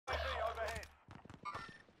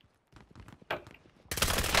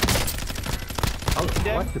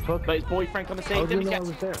What the fuck? But his boyfriend come and How saved do him. you know I He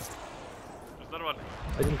was there? There's another one.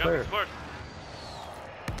 I didn't fire. Support.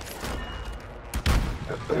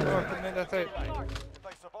 Come in that side. If they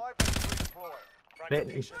survive, they can redeploy.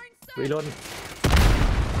 Wait, reloading.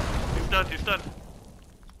 He's done, he's done.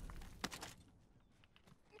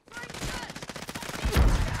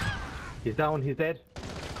 He's down, he's dead.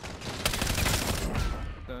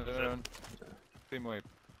 Down. Team wipe.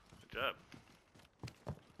 Good job.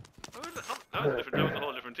 That was a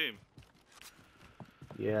whole different team.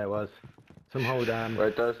 Yeah, it was. Somehow, damn.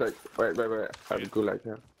 Wait, there's like, wait. I have a gulag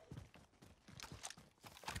here.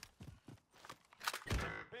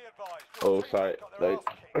 Be advised. Oh, sorry. Like,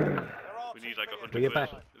 We need like 100 We get back.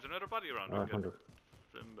 Is there another body around? Oh, Okay. 100.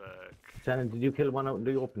 Send back. Shannon, did you kill one out in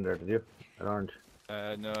the open there, did you? At orange.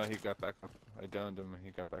 No, he got back up. I downed him.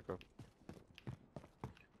 He got back up.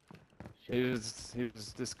 Shit. He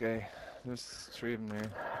was this guy. There's 3 of them there.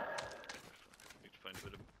 Need to find a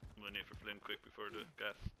bit of money for Flynn quick before the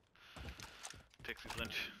gas takes his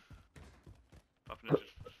lunch. Popping into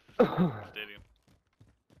the stadium.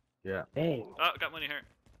 Yeah. Hey. Oh, got money here.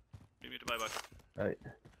 Leave me to buy back. Right.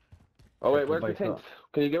 oh wait, That's where's the the bike tent? stop.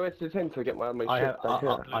 Can you go into the tent to get my I shit have, back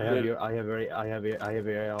here? I have your, I have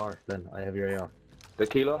your AR, then. I have your AR. The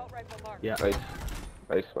kilo? Yeah. Nice.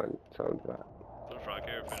 Nice one. Sounds bad. Little frog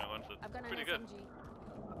here if anyone wants it. I've got an Pretty good.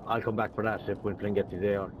 SMG. I'll come back for that if when Flynn gets his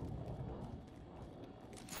AR.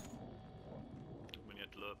 When you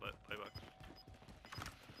have to load buy back.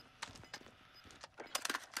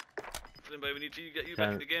 Flynn, boy, we need to get you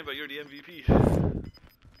back in the game, but you're the MVP.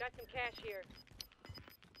 Got some cash here.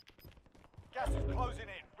 Gas is closing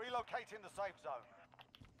in. Relocating the safe zone.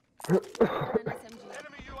 I've got an SMG.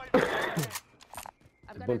 Enemy UAV.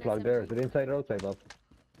 I've The got bull an plug there. Is SMG. it inside or outside, Bob?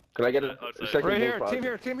 Can I get a Outside. second Right here,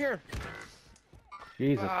 bullfrog? team here.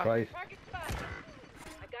 Jesus Christ. Target spot.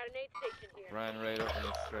 I got an aid station here. Ran right up on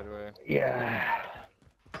it straight away. Yeah.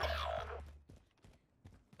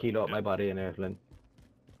 Kilo up my body in there, Flynn.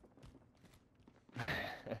 Your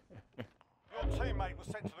teammate was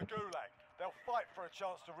sent to the gulag. They'll fight for a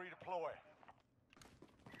chance to redeploy.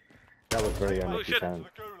 That was very Oh, unlucky, shit. To Shannon.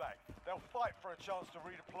 the gulag. They'll fight for a chance to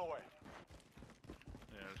redeploy.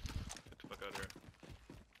 Yeah, let's get the fuck out of here.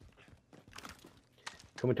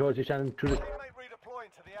 Coming towards you, Shannon. Through the... Teammate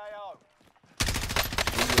redeploying to the AO.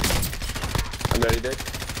 I'm ready, Dick.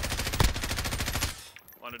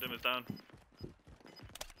 One of them is down.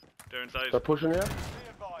 They're inside. They're pushing here? Be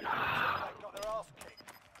advised. Your teammate got their ass kicked.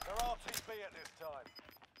 They're RTB at this time.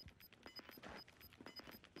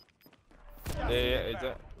 Gas Yeah, is is inbound.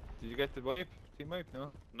 that, did you get the wipe? Team wipe?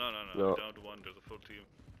 No. No. No. Down to one. There's a full team.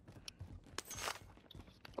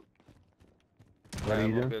 What are I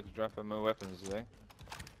you won't doing? be able to drop on my weapons today.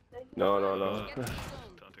 No. Get the zone.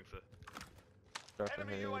 Don't think so. Drop on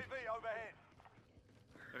Enemy here. UAV overhead.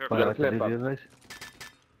 I heard Well, What that. clip did up. you do, guys?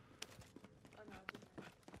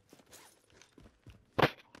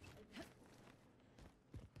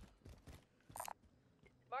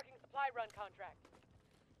 Marking supply run contract.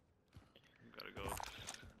 Gotta go.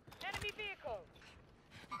 Enemy vehicle.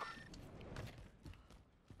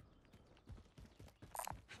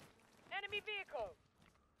 Enemy vehicle.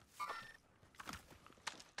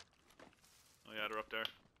 Oh yeah, they're up there.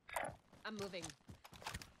 I'm moving.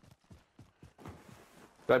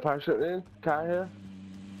 Did I parachute in? Car here?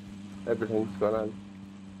 Everything's going on.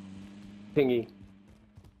 Thingy.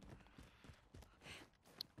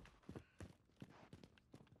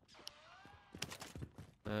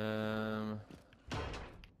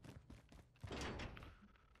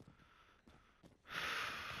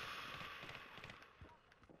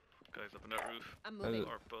 Guys up on that roof. I'm moving.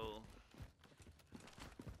 Purple.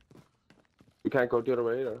 We can't go the other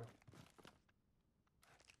way either.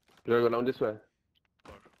 You gotta go down this way. Or,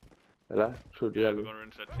 Hello? Through the we're alley. gonna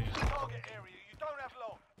rinse that team. Target area. You don't have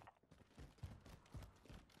long.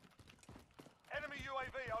 Enemy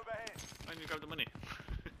UAV overhead. I need to grab the money.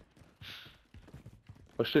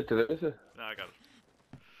 Oh shit, did I miss it? No, I got it.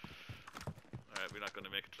 Alright, we're not gonna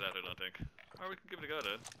make it to that, I don't think. Or we can give it a go,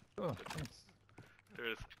 though. Oh, thanks.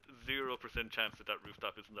 There's 0% chance that that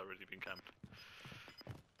rooftop isn't already being camped.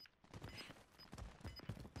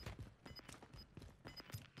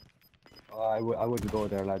 Oh, I wouldn't go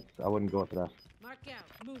there, lads. I wouldn't go for that. Mark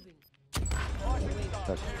out. Moving.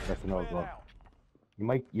 That's an old one.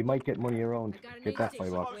 You might get money around. I got an Get aid that station.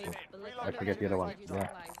 by box. Wait, but let's I find a forget the other vendor, one, get you yeah.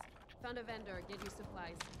 supplies. Found a vendor. Get you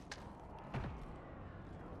supplies.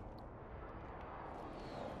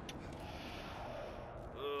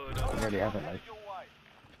 Oh, I no. nearly have it, like. Your way.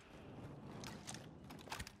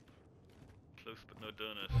 Close but no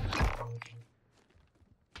donut.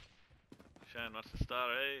 Shan, what's the star,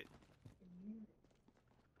 eh?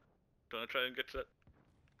 Do you want to try and get to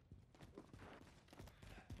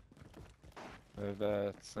that?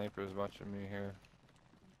 There's snipers watching me here.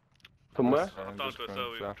 From where? I'm Up down just to us gonna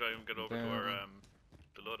so we can drop try and get over to down. our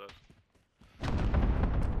the loadout.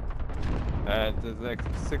 There's like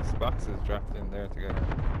 6 boxes dropped in there together.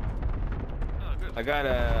 Oh, good. I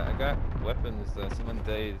got weapons. Someone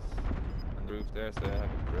died on the roof there, so I have a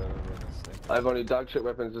drill and a sniper. I've only dog shit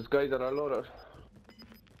weapons. There's guys at our loadout.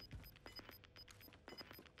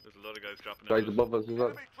 There's a lot of guys dropping Guys in. above us as well.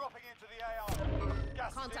 Enemy dropping into the AR.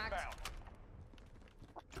 Gas is Contact. inbound.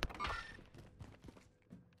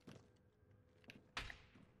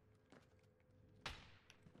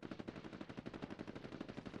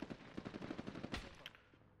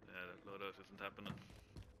 Yeah, that loadout isn't happening.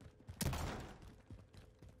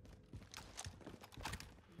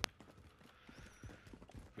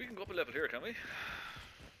 We can go up a level here, can we?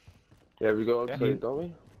 Yeah, we go Yeah. outside, don't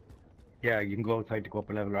we? Yeah, you can go outside to go up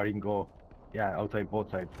a level, or you can go, yeah, outside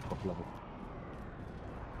both sides to go up a level.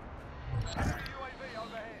 Enemy UAV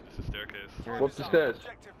overhead. There's a staircase. Go up the stairs.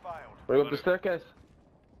 Objective failed. Bring up the staircase.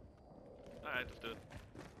 Alright, let's do it.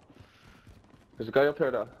 There's a guy up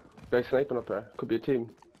here though. Guy sniping up there. Could be a team.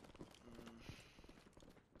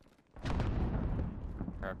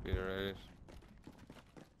 Heartbeat right.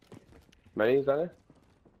 Many, is that it?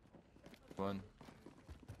 1.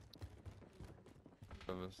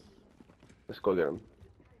 Of us. Let's go get him.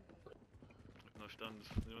 No stuns.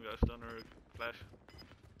 Anyone got a stun or a flash?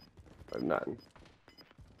 I'm nothing.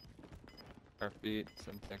 Heartbeat,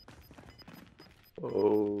 something.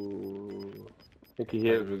 Oh. I think he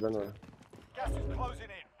hears us anyway. Gas is closing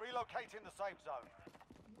in. Relocating the safe zone.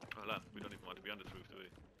 Hold on, we don't even want to be on this roof, do we?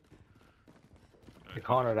 The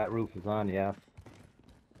corner of that roof is on, yeah.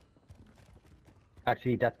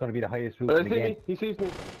 Actually, that's going to be the highest roof Oh, in he the sees game. me. He sees me.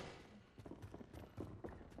 Is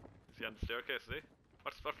he on the staircase, is he?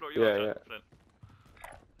 What floor are you Yeah, on, yeah.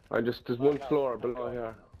 Flynn? There's one floor below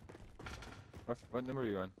here. What number are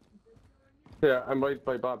you on? Yeah, I'm right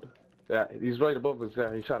by Bob. Yeah, he's right above us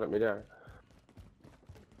there. He shot at me there.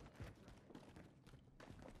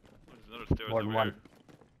 Oh, there's another stairs More than over one. here.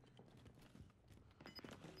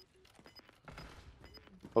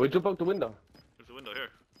 Oh, we jump out the window. There's a window here.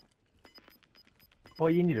 Oh,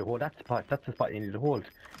 you need to hold that spot. That's the spot you need to hold.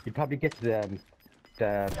 You'd probably get to the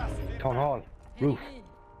town hall roof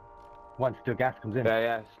once the gas comes in. Yeah,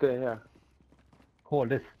 yeah, stay here. Hold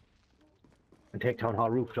this and take town hall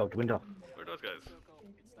roof out the window. Where are those guys?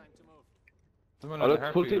 Someone Oh, on the look,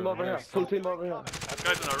 full heartbeat team over here. Full team over here. There's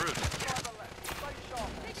guys on our roof.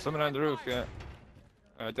 Someone on the roof, yeah.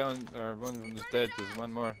 Down, or one of them is dead. There's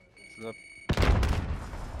one more. It's up.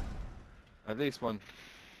 At least one.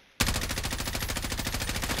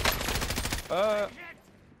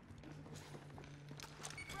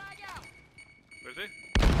 Where's he?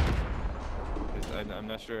 I'm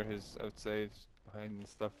not sure. He's outside behind the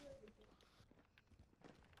stuff.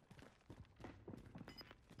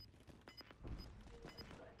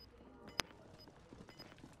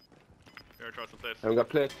 Here, try some plates. I haven't got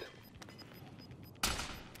plates.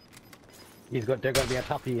 They're going to be on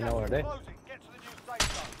top of you now, are they? Closing. Get to the new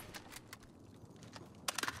safe zone.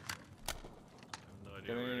 No idea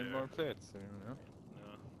Getting where any they more are. plates? Anyone know?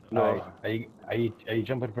 No. No. Are you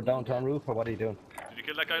jumping for downtown roof, or what are you doing? Did you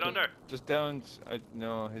kill that guy down there? Just down.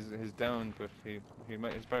 No, he's down, but he's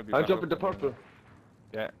probably. I'm back jumping up to and purple.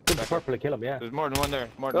 Yeah. Jump back to up. purple to kill him, yeah. There's more than one there.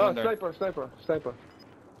 More than Oh, one there. sniper.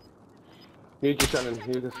 Need you, Shannon.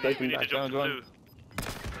 Need to We sniping need to back. jump to Down blue.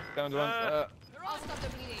 Down to one. I'll stop the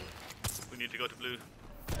bleeding. We need to go to blue.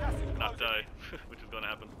 Gas is Not closing. die, which is going to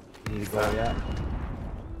happen. You need to go, yeah.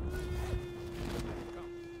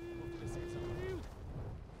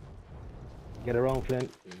 Get around,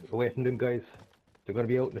 Flint. Away from them guys. They're going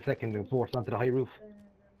to be out in a second and force onto the high roof.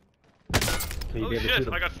 So you'll Oh be able to shoot shit,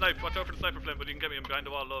 them. I got sniped. Watch out for the sniper, Flynn, but you can get me. I'm behind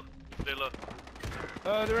the wall, low. Stay low.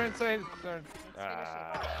 Oh, they're inside. There's a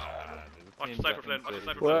Watch team the sniper, back Flynn. Watch the inside.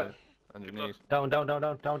 sniper, What? Flynn. Underneath. Down.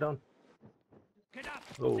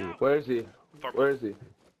 Oh, Where is he? Purple. Where is he?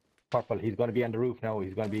 purple. He's going to be on the roof now.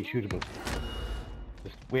 He's going to be shootable.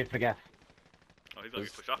 Just wait for the gas. Oh, he's going to There's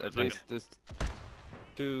get pushed off in a at second. least there's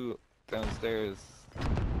 2 downstairs.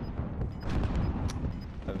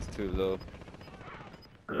 That was too low.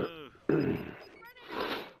 Oh.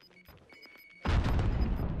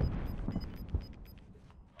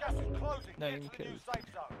 Gas is closing. No, Get you to the new kills. safe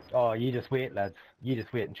zone. Oh, you just wait, lads. You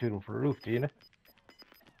just wait and shoot him for the roof, do you know?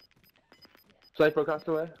 Sniper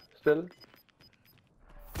castaway. Still.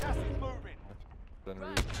 Gas is moving. Then we-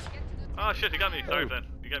 Run. Get to the Oh shit, he got me. Sorry, Oh. Flynn.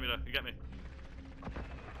 You get me though. You get me.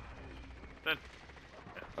 Flynn.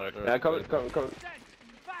 Oh, they're Yeah, outside. come.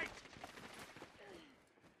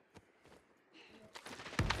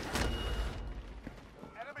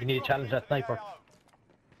 You need to challenge that sniper.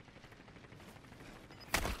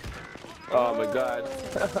 Oh my god.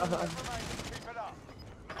 Keep it up.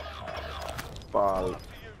 Ball. Up to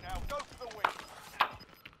you now. Go for the win.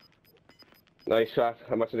 Nice shot.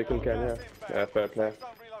 How much did they kill Ken here? Yeah, fair play. Zone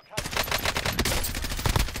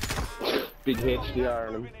relocation. Big HDR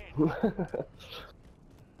on him.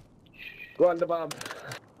 Go on the bomb.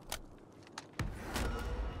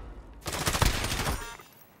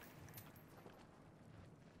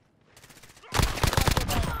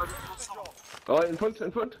 Oh, in front,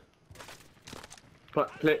 in front.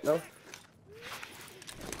 Play it now.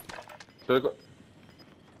 So go.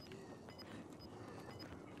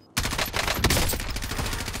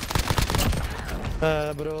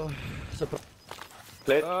 Bro.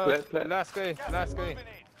 Play it, play it, play it. Last guy, last guy.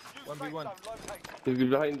 Moving in. Use 1v1. safe zone located. He's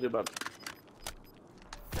behind you, Bob.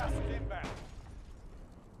 Gas is inbound.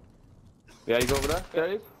 Yeah, he's over there. There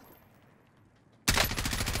he is.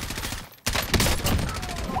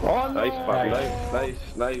 Oh, Nice, Bob. Nice.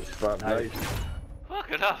 Nice, Bob. Nice. Nice.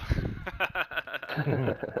 Fuck it up.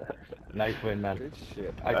 Nice win, man. Good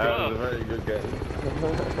shit. I That think was a very good game.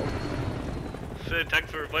 Shit,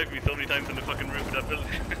 thanks for reviving me so many times on the fucking roof of that building.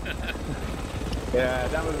 Yeah,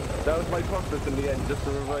 that was my purpose in the end, just to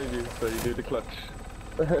revive you, so you do the clutch.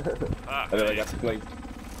 Ah, And then I got sniped.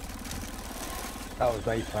 that was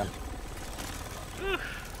nice, man.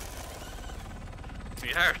 me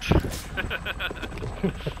heart.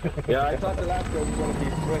 Yeah, I thought the last guy was going to be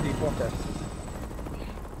 20 fucker.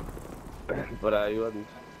 But he wasn't.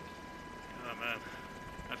 Oh man,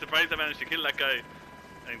 I'm surprised I managed to kill that guy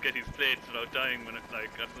and get his plates without dying when it, like,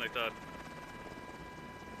 that's what I thought.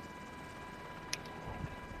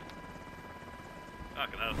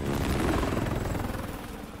 Fucking hell.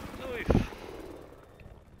 Nice.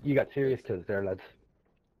 You got serious kills there, lads.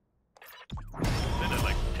 Did it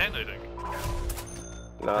like 10, I think.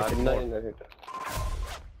 No, I think 9, I think.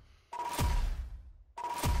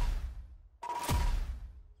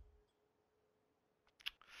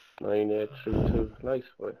 9, 8, 3, 2. Nice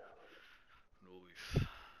boy.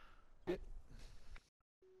 Nice.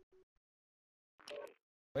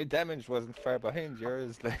 My damage wasn't far behind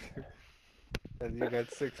yours, like. And you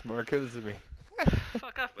got 6 more kills than me.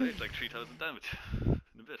 Fuck off, but it's like 3,000 damage in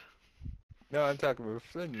a bit. No, I'm talking about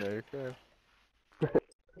Flynn, like.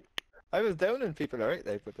 I was downing people, alright,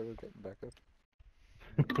 like, but they were getting back up.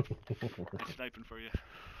 I'm sniping for you.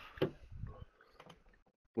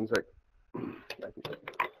 1 sec. I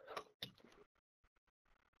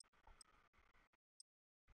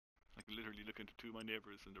can literally look into two of my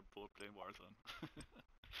neighbours and they're both playing Warzone.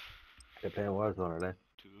 They're playing Warzone, are they?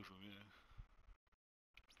 Two of them, yeah.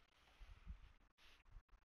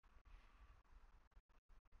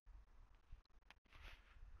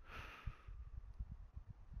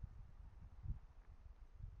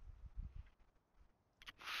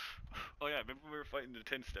 Oh yeah, remember we were fighting the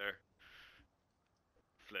 10 star,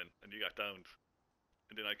 Flynn, and you got downed,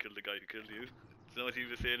 and then I killed the guy who killed you. Do you know what he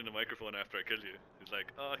was saying in the microphone after I killed you? He's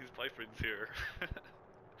like, "Oh, his boyfriend's here."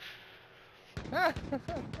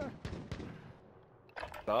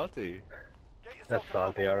 Salty. That's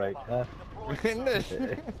salty, alright. Isn't it?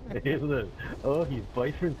 Isn't it? Oh, his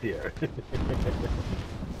boyfriend's here.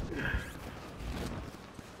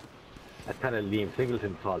 That's kind of Liam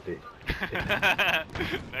Singleton salty.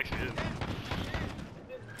 Actually is.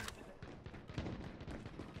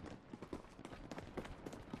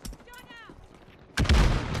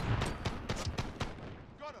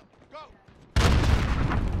 Got him. Go.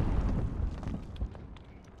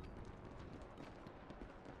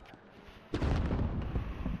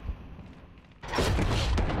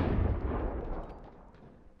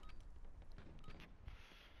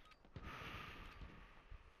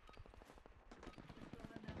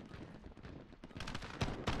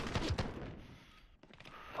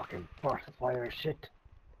 Fucking burst fire shit.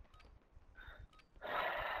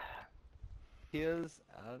 Kills,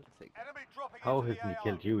 I'll take. Enemy dropping How into hasn't he the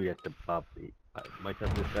killed you yet, the Bob? I might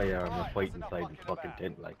have this guy on a fight inside his fucking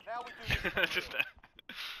tent, like. Now we do this. Just that.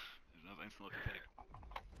 There's no point smoking pig.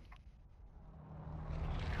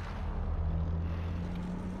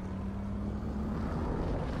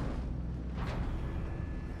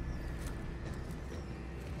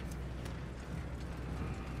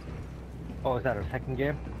 Oh, is that our second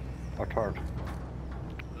game? Or third?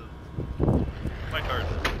 My turn.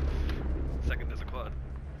 Second is a quad.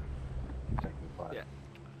 Second quad. Yeah.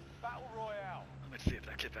 Battle Royale. Let's see if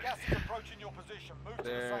that clip Gas actually. is approaching your position. Move to the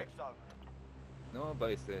There. safe zone. No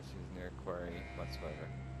buy stations near quarry whatsoever.